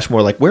in Mount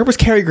Rushmore like, where was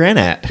Cary Grant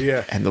at?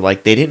 Yeah. And they're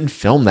like, they didn't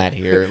film that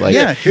here. Like,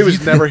 Yeah. He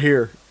was never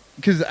here.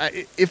 Because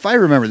if I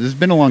remember, this has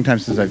been a long time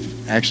since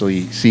I've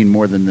actually seen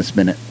more than this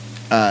minute.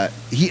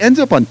 He ends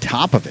up on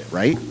top of it,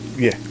 right?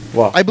 Yeah.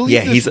 Well, I believe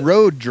Yeah, this he's-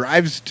 road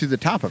drives to the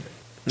top of it.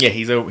 yeah,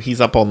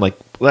 he's up on like,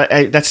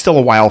 that's still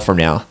a while from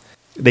now.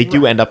 They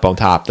do end up on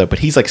top though, but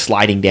he's like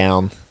sliding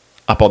down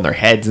up on their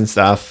heads and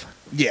stuff.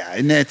 Yeah,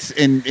 and that's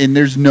and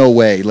there's no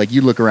way. Like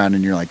you look around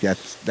and you're like,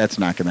 that's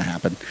not going to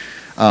happen.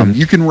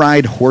 You can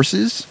ride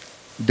horses.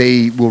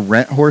 They will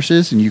rent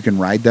horses, and you can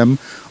ride them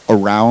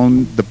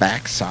around the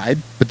back side.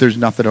 But there's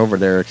nothing over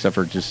there except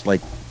for just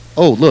like,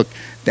 oh look,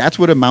 that's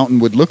what a mountain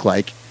would look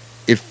like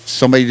if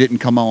somebody didn't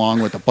come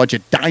along with a bunch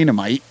of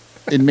dynamite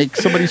and make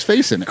somebody's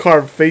face in it.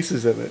 carved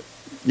faces in it.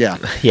 Yeah.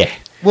 Yeah.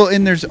 Well,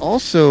 and there's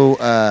also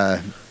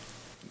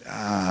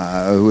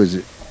who is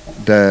it?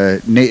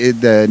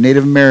 The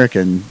Native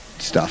American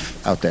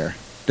stuff out there.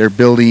 They're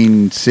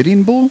building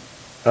Sitting Bull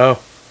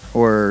Oh.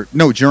 or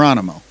no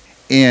Geronimo,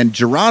 And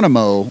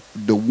Geronimo,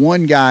 the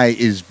one guy,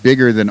 is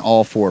bigger than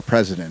all 4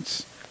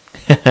 presidents.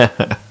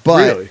 But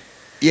Really?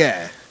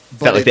 yeah, Is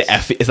that like the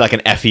F? It's like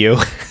an FU.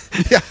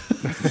 yeah,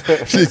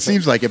 it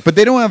seems like it. But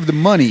they don't have the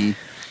money,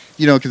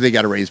 because they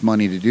got to raise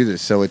money to do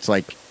this. So it's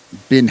like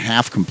been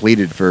half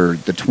completed for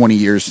the 20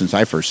 years since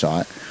I first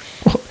saw it.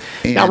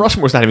 And- Now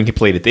Rushmore's not even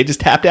completed. They just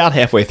tapped out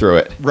halfway through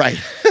it. Right.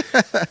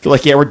 They're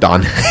like, yeah, we're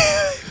done.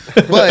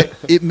 But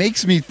it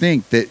makes me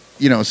think that,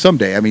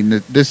 someday, I mean,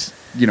 this,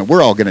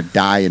 we're all going to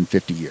die in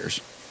 50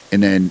 years.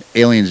 And then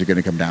aliens are going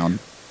to come down.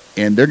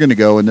 And they're going to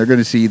go and they're going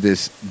to see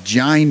this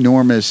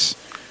ginormous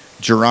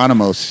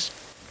Geronimo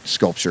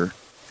sculpture.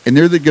 And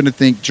they're going to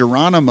think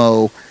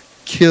Geronimo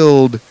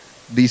killed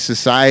the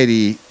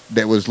society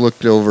that was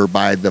looked over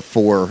by the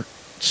 4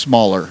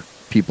 smaller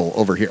people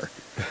over here.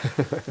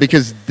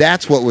 Because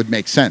that's what would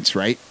make sense,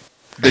 right?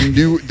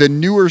 The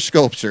newer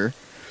sculpture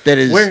that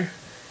is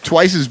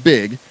twice as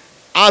big.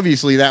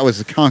 Obviously, that was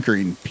the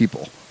conquering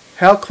people.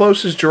 How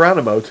close is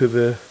Geronimo to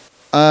the...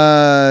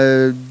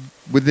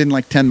 Within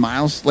like 10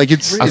 miles. Like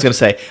it's. I was going to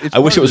say, I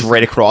wish it was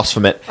right across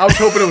from it. I was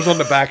hoping it was on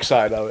the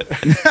backside of it.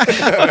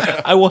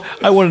 I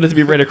wanted it to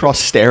be right across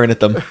staring at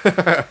them.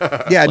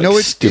 Yeah, no,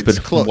 it's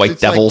stupid close. white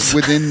it's devils.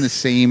 Like within the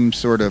same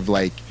sort of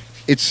like,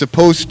 it's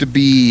supposed to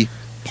be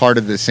part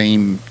of the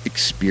same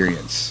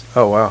experience.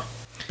 Oh, wow.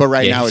 But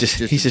right Yeah, now he's it's just,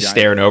 just he's a just giant-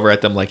 staring over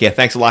at them like, yeah,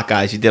 thanks a lot,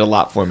 guys. You did a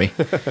lot for me.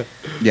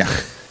 Yeah.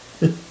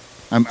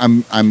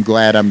 I'm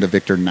glad I'm the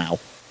victor now.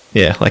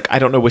 Yeah, like I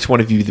don't know which one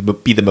of you to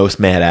be the most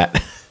mad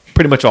at.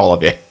 Pretty much all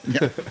of you.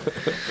 Yeah.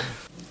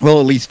 Well,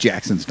 at least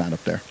Jackson's not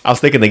up there. I was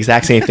thinking the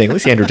exact same thing. At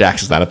least Andrew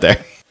Jackson's not up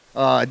there.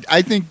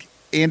 I think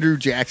Andrew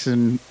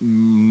Jackson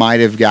might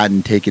have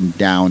gotten taken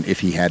down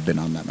if he had been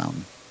on that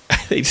mountain.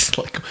 They just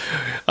like,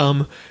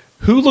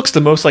 who looks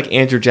the most like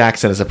Andrew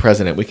Jackson as a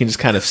president? We can just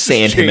kind of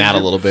sand him out a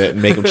little bit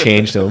and make him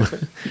change to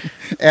him.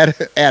 Add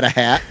a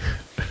hat.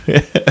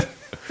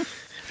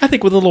 I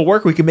think with a little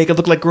work, we can make it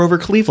look like Grover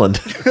Cleveland.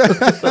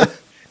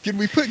 Can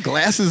we put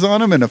glasses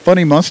on him and a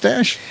funny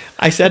mustache?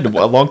 I said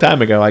a long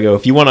time ago, I go,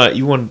 if you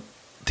want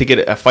to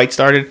get a fight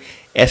started,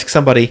 ask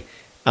somebody,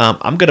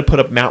 I'm going to put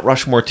up Mount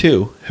Rushmore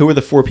too. Who are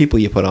the 4 people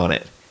you put on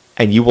it?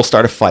 And you will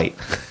start a fight.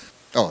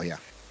 Oh, yeah.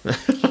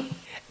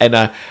 And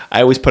I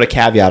always put a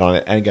caveat on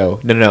it and go,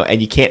 no.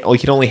 And you can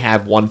only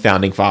have one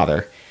founding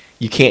father.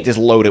 You can't just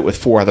load it with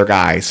 4 other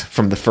guys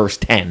from the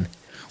first 10.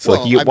 So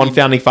Well, like you get I one mean-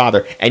 founding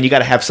father, and you got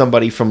to have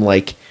somebody from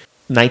like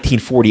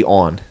 1940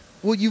 on.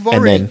 Well, you've And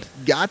already then-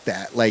 got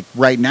that. Like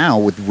right now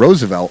with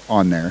Roosevelt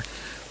on there,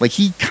 like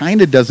he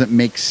kind of doesn't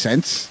make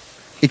sense,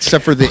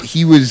 except for that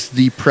he was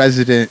the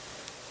president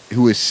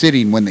who was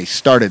sitting when they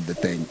started the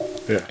thing.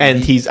 Yeah.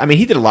 And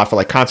he did a lot for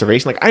like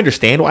conservation. Like I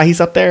understand why he's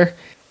up there.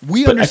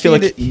 We But I feel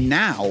understand like- it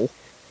now.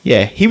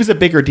 Yeah, he was a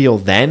bigger deal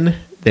then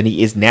than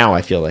he is now.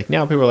 I feel like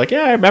now people are like,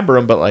 yeah, I remember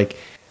him, but like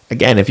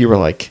again, if you were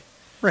like,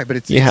 Right, but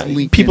it's yeah,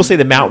 people say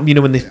the Mount,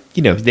 when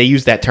they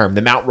use that term,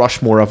 the Mount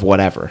Rushmore of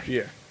whatever.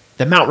 Yeah.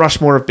 The Mount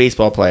Rushmore of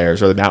baseball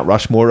players, or the Mount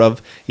Rushmore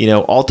of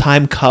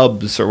all-time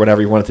Cubs, or whatever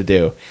you want it to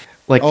do.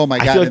 Like, Oh my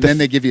I god! feel like And then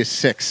they give you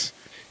 6.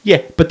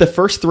 yeah, but the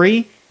first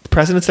 3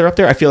 presidents that are up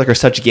there, I feel like are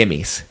such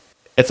gimmies.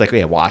 It's like,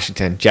 yeah,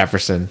 Washington,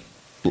 Jefferson.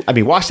 I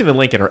mean, Washington and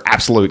Lincoln are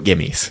absolute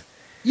gimmies.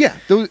 Yeah,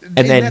 and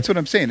then- that's what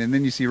I'm saying. And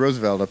then you see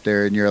Roosevelt up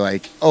there, and you're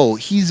like, oh,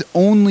 he's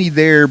only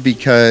there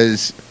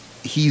because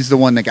he's the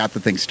one that got the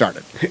thing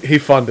started. He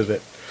funded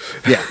it.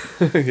 Yeah.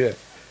 Yeah.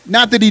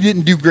 Not that he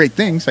didn't do great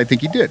things. I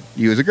think he did.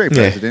 He was a great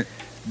Yeah. president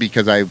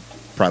because I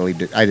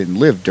didn't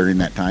live during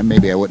that time.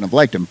 Maybe I wouldn't have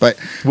liked him. But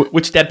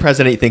Which dead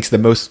president you think's the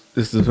most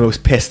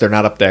pissed they're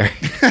not up there?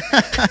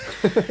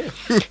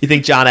 You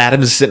think John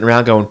Adams is sitting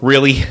around going,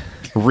 really?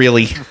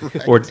 Really?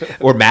 Right.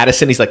 Or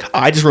Madison, he's like, oh,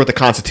 I just wrote the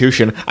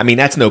Constitution. I mean,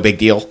 that's no big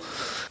deal.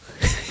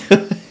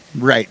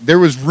 right, there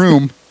was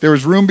room. There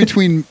was room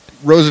between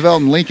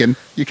Roosevelt and Lincoln.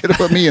 You could have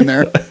put me in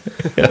there.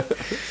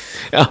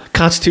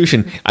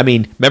 Constitution. I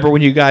mean, remember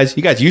when you guys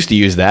used to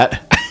use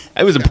that?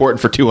 It was important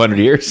for 200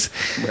 years.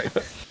 Right.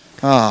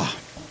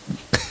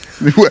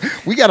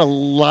 We got a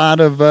lot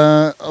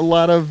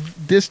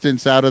of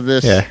distance out of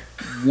this. Yeah.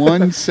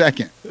 1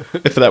 second.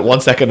 For that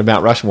 1 second of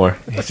Mount Rushmore,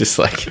 it's just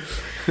like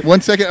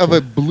 1 second of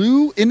a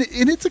blue, and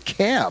it's a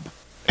cab.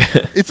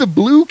 It's a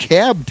blue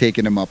cab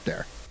taking him up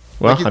there.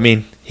 well, I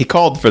mean, he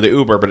called for the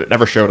Uber, but it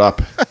never showed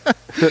up.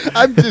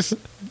 I'm just.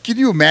 Can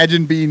you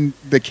imagine being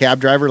the cab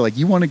driver? Like,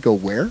 you want to go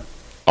where?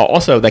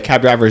 Also, that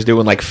cab driver is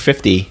doing like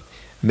 50,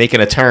 making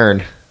a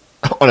turn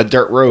on a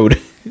dirt road.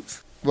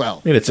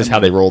 Well, Maybe it's just how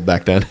they rolled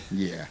back then.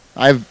 yeah.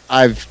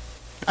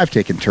 I've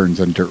taken turns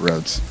on dirt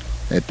roads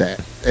at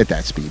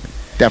that speed.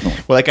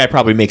 Definitely. Well, that guy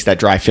probably makes that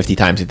drive 50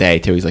 times a day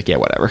too. He's like, yeah,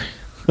 whatever.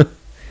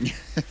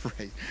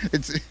 Right.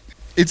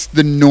 It's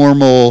the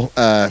normal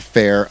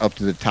fare up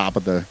to the top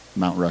of the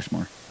Mount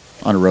Rushmore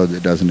on a road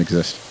that doesn't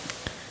exist.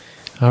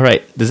 All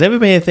right. Does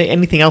everybody think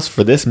anything else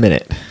for this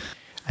minute?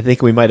 I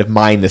think we might have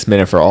mined this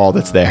minute for all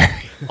that's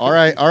there. All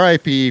right.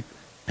 R.I.P.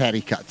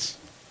 Patty Cuts.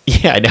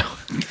 Yeah, I know.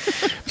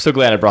 I'm so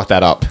glad I brought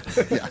that up.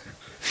 Yeah.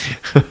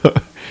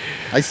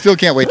 I still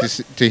can't wait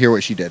to hear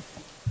what she did.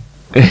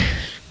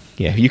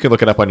 Yeah, you can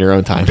look it up on your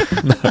own time.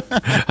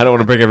 I don't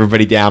want to bring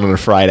everybody down on a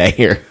Friday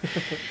here.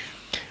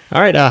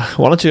 All right,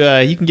 why don't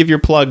you can give your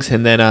plugs,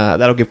 and then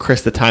that'll give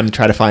Chris the time to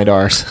try to find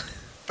ours.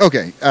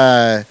 Okay.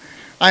 I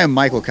am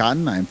Michael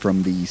Cotton. I'm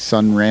from the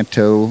Sun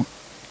Ranto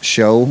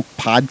Show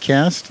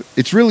podcast.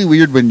 It's really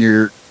weird when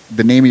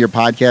the name of your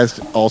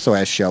podcast also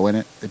has show in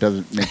it. It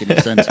doesn't make any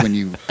sense when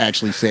you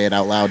actually say it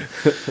out loud.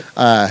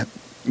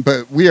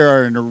 But we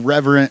are an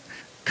irreverent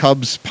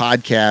Cubs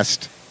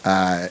podcast,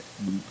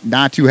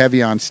 not too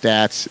heavy on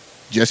stats,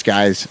 just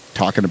guys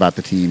talking about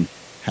the team,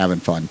 having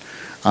fun.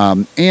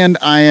 And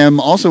I am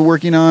also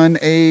working on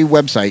a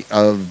website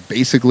of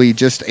basically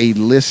just a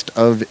list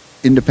of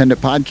independent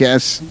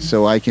podcasts,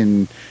 so I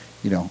can,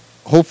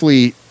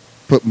 hopefully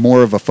put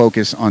more of a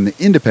focus on the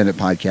independent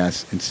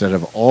podcasts instead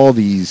of all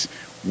these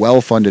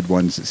well-funded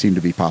ones that seem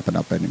to be popping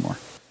up anymore.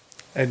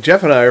 And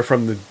Jeff and I are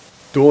from the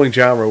dueling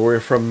genre. We're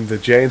from the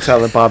Jay and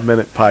Silent Bob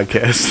Minute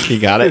podcast. You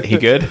got it? You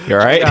good? You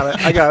all right?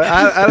 I got it.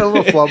 I had a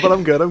little flub, but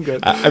I'm good.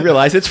 I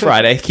realize it's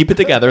Friday. Keep it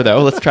together,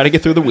 though. Let's try to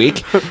get through the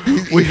week.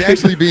 He's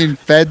actually being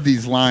fed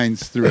these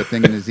lines through a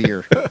thing in his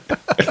ear.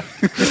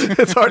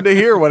 It's hard to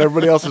hear when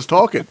everybody else is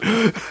talking.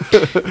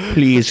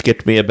 Please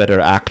get me a better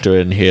actor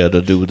in here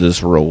to do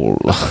this role.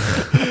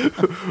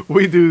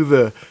 We do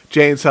the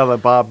Jay and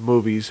Silent Bob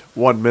movies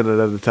 1 minute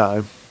at a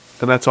time.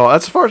 And that's all.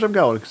 That's as far as I'm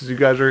going, because you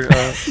guys are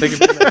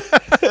thinking about that.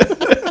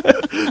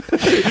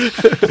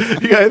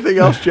 You got anything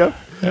else,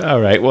 Jeff? All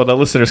right. Well, the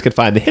listeners can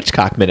find the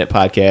Hitchcock Minute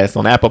podcast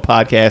on Apple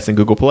Podcasts and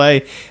Google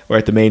Play, or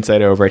at the main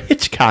site over at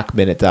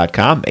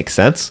hitchcockminute.com. Makes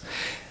sense.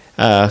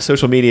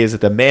 Social media is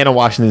at the Man on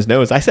Washington's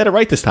Nose. I said it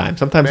right this time.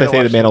 Sometimes I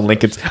say the Man on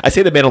Lincoln's. I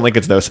say the Man on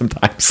Lincoln's Nose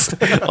sometimes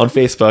on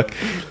Facebook,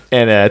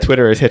 and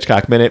Twitter is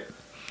Hitchcock Minute.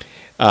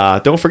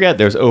 Don't forget,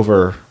 there's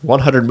over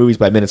 100 Movies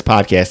by Minutes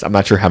podcast. I'm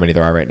not sure how many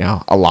there are right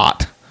now. A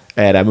lot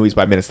at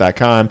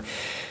moviesbyminutes.com.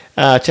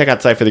 Check out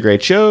the site for the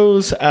great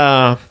shows.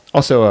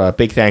 Also, a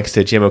big thanks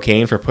to Jim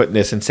O'Kane for putting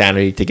this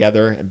insanity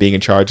together and being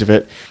in charge of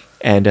it,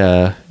 and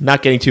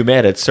not getting too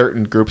mad at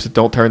certain groups that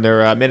don't turn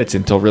their minutes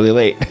until really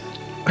late.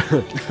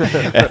 We're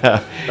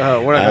not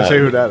going to say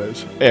who that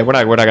is. Yeah, we're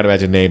not going to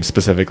mention names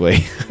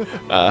specifically.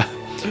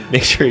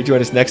 Make sure you join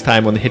us next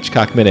time on the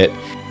Hitchcock Minute.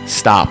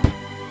 Stop.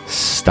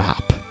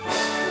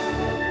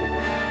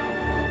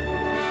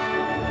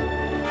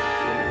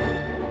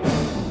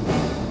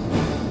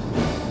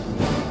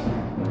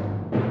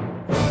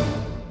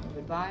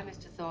 Goodbye,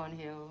 Mr.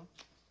 Thornhill,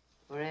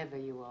 wherever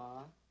you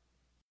are.